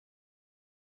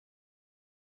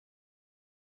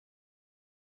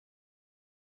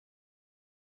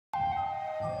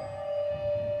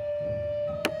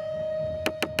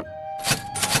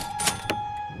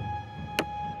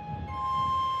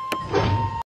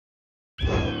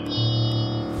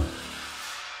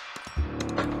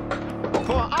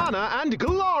honor and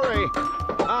glory.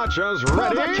 Archers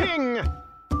ready. For the king.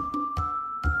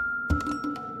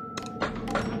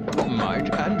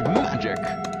 Might and magic.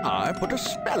 I put a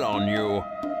spell on you.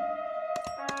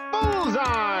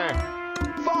 Bullseye.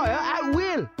 Fire at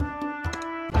will.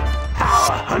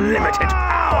 Power, unlimited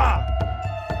power.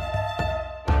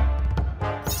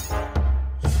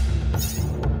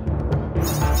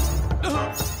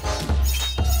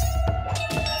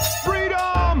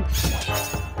 Freedom.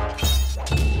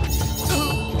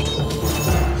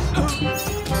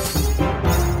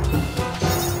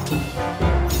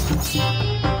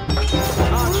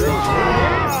 Archers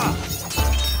ready.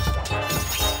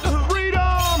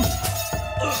 Freedom.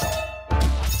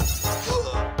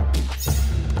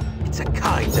 It's a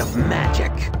kind of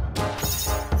magic.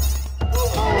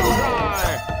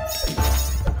 Bullseye.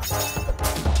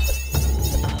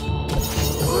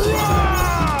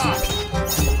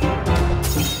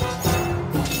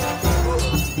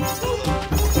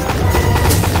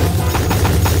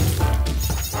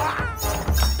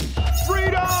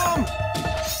 Freedom.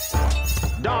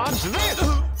 Dodge this.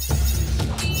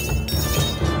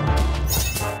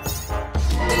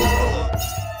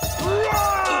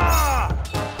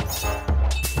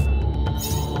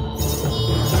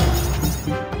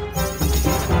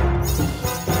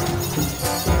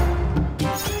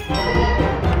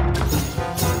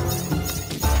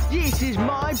 This is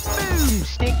my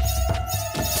boomstick.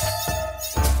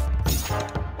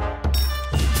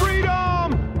 Freedom.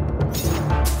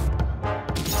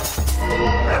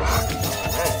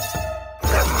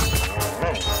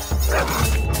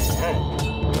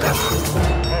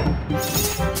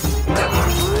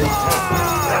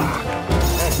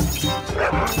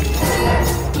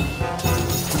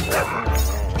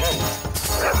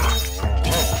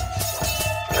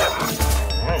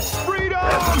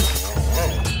 Freedom.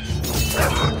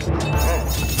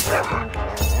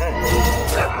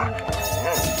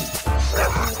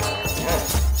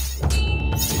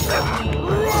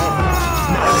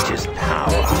 Knowledge is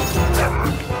power.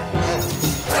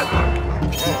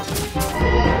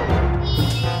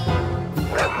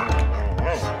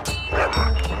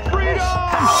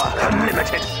 Power,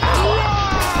 unlimited power.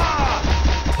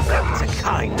 It's a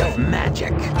kind of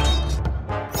magic.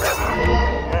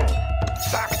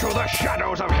 Back to the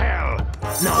shadows of hell.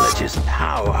 Knowledge is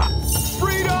power.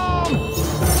 Freedom.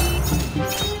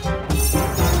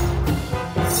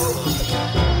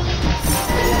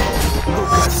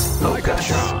 Hocus,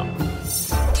 hocus.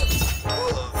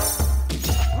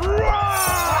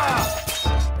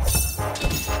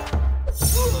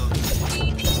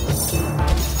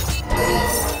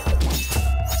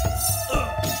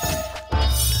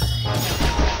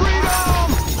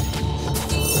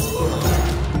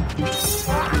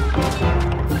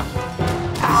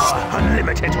 Power,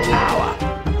 unlimited power.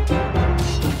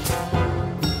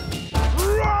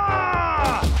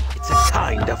 It's a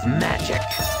kind of magic.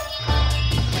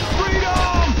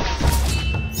 Freedom.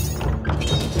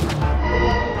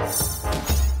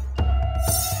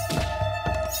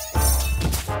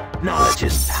 Knowledge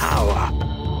is power.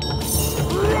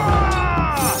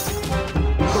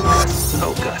 Hocus,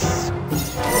 hocus.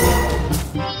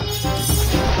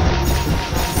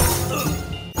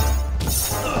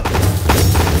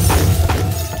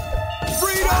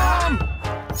 Freedom.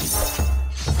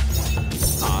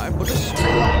 I put a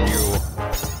spell on you.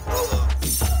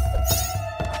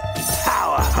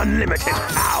 Power, unlimited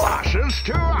power. Ashes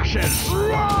to ashes.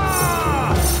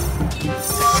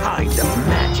 It's a kind of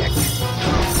magic.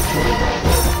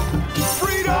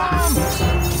 Freedom.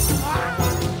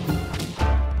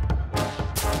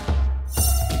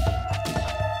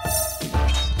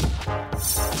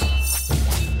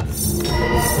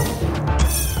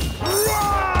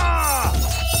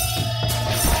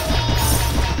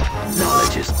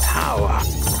 Knowledge is power.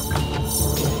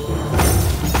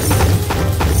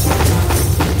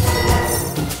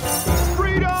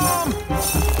 Freedom.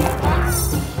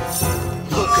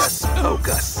 Hocus,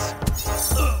 hocus.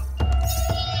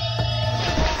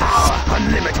 Power,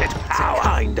 unlimited power. It's a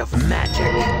kind of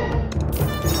magic.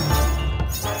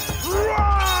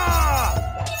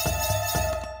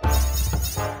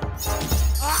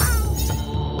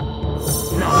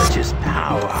 Knowledge is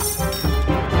power.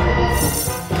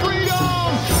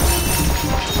 Freedom.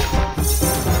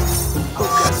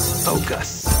 Hocus,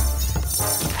 hocus.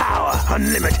 Power,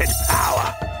 unlimited power.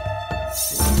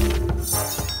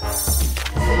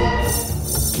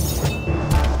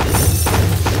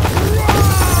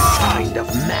 Kind of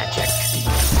magic.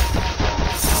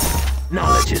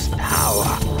 Knowledge is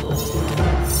power.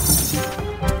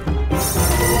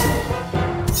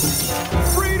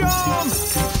 Freedom.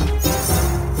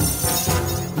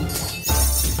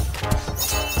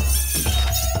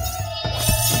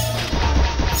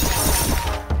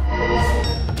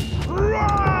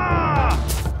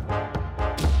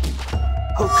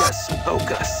 Hocus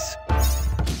pocus.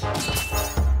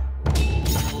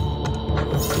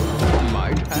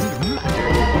 Might and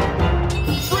magic.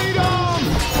 Freedom!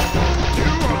 Do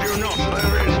or do not,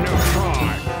 there is no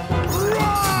try.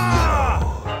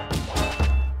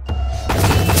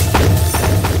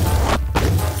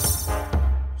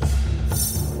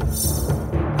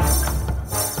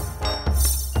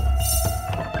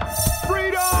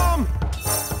 Freedom!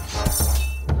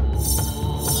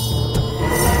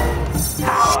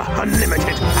 Power,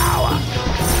 unlimited power.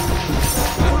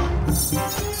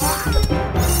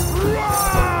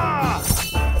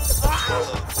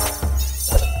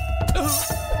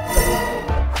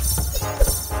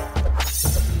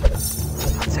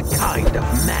 It's a kind of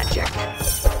magic.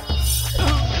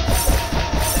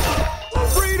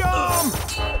 Freedom!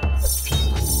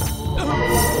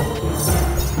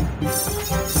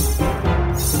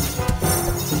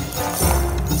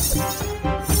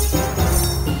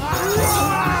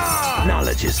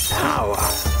 Knowledge is power.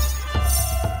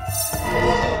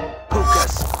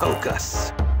 Hocus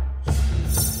pocus.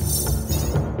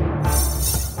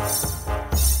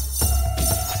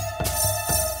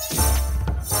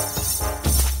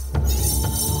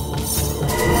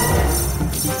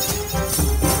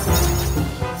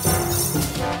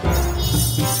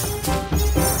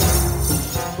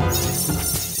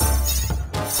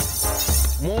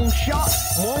 One shot,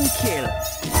 one kill.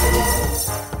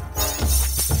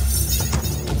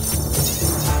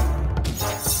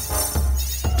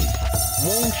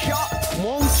 One shot,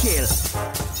 one kill.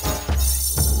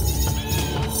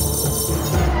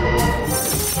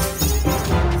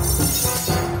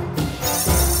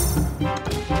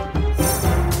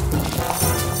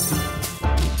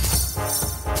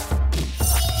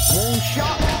 One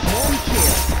shot, one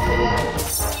kill.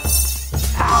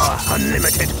 Power,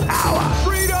 unlimited power.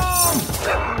 Freedom!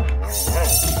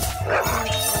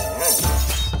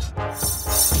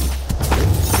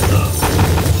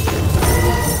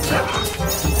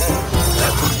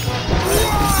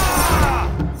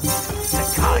 It's a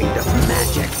kind of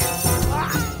magic.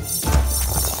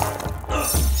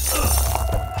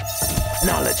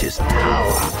 Knowledge is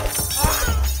power.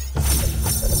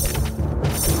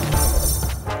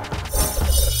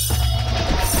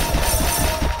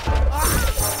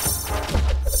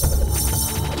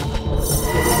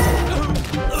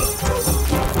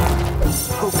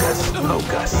 Hocus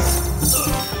pocus.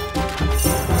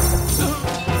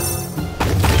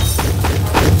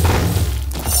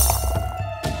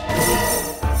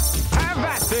 Have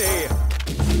at thee!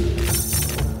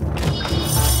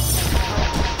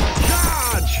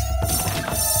 Charge!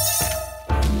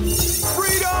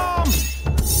 Freedom!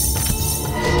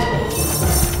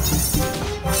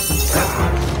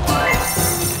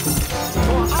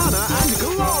 For honor and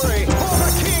glory for the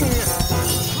king!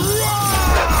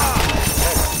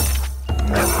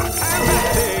 Have at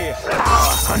thee!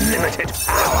 Power, unlimited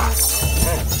power.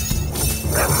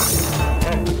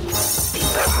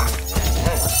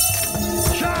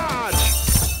 Charge!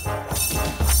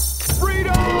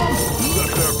 Freedom! Let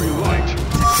there be light!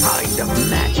 Kind of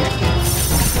magic.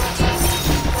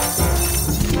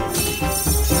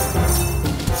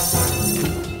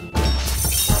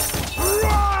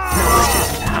 Knowledge is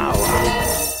power.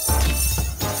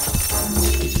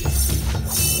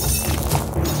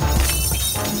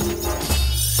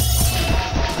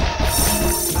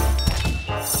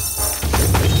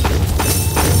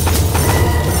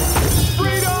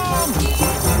 Freedom!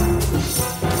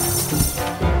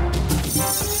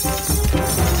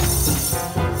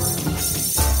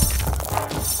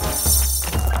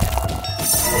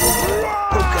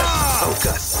 Hocus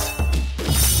pocus.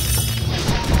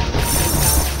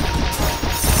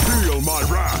 Feel my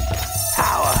wrath!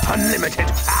 Power, unlimited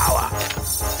power.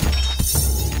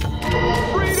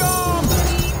 Freedom!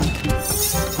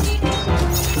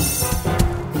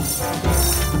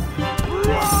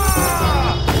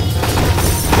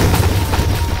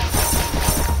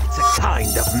 It's a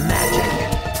kind of magic.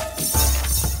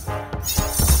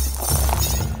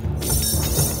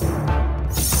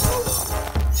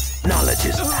 Knowledge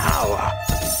is power.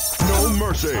 No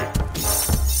mercy!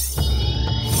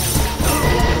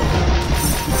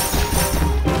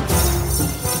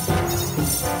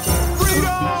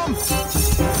 Freedom!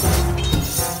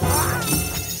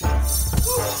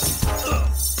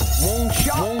 One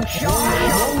shot, one kill.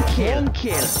 One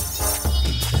kill.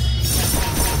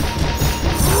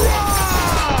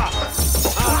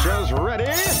 Archers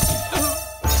ready?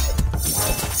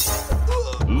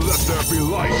 Let there be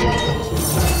light!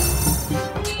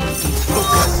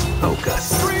 Hocus pocus.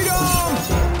 Freedom!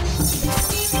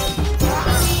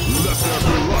 Let there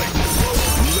be light!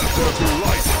 Let there be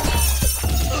light!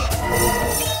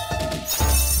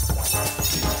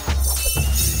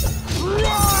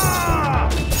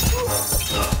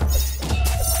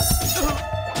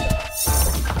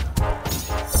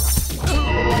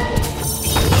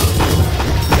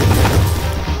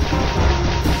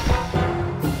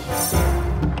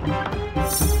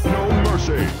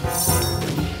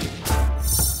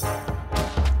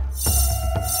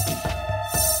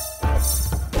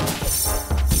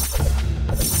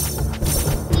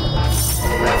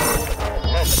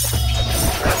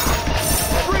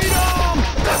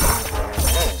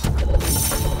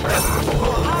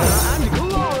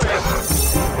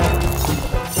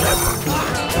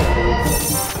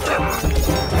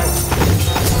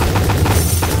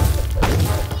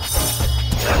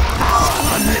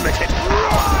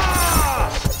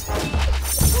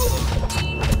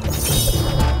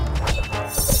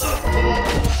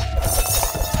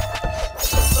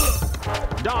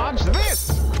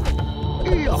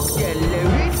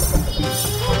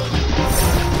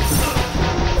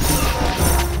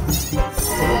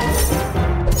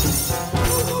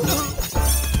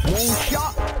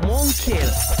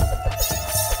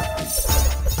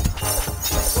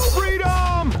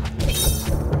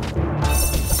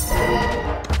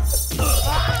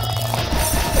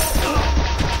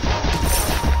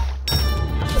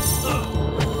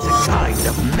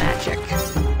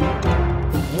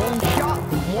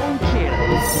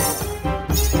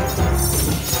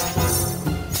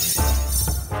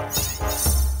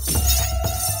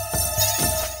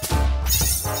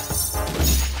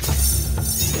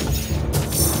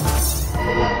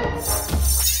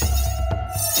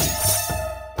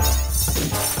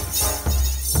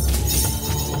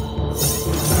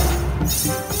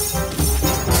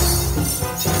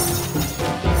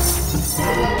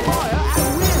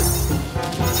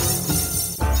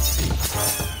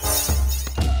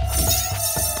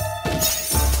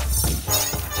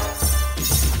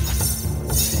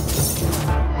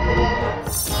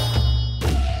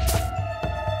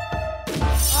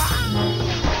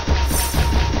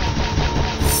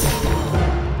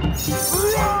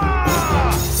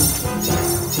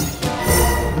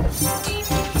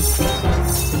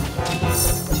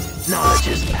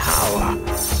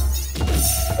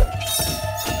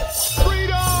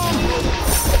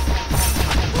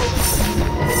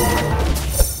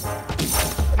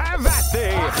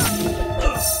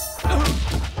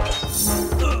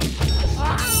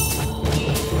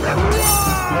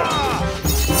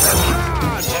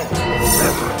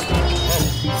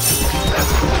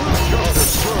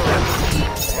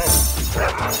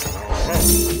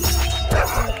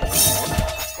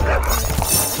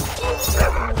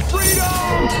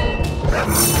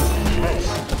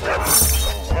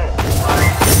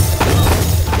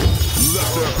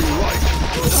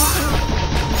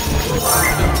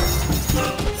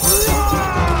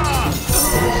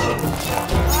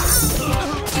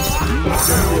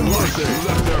 Then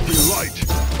let there be light.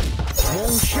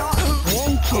 One shot,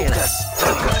 one kill.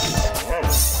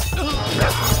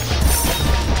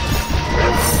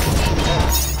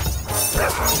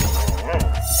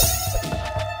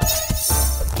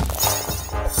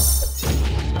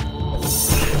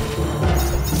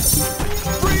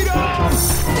 Freedom!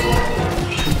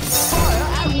 Fire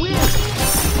at will.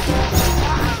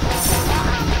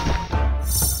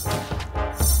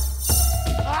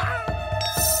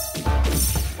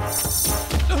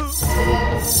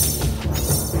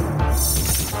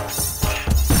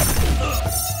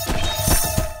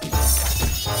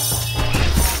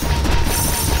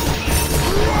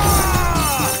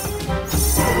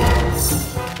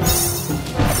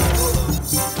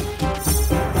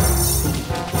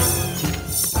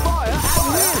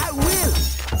 Fire at will.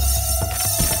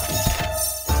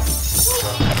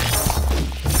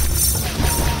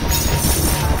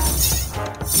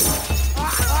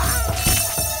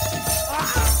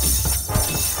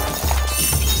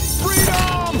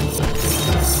 Freedom!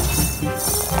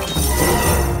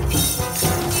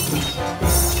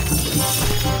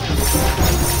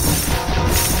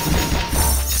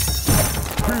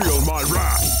 Feel my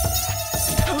wrath.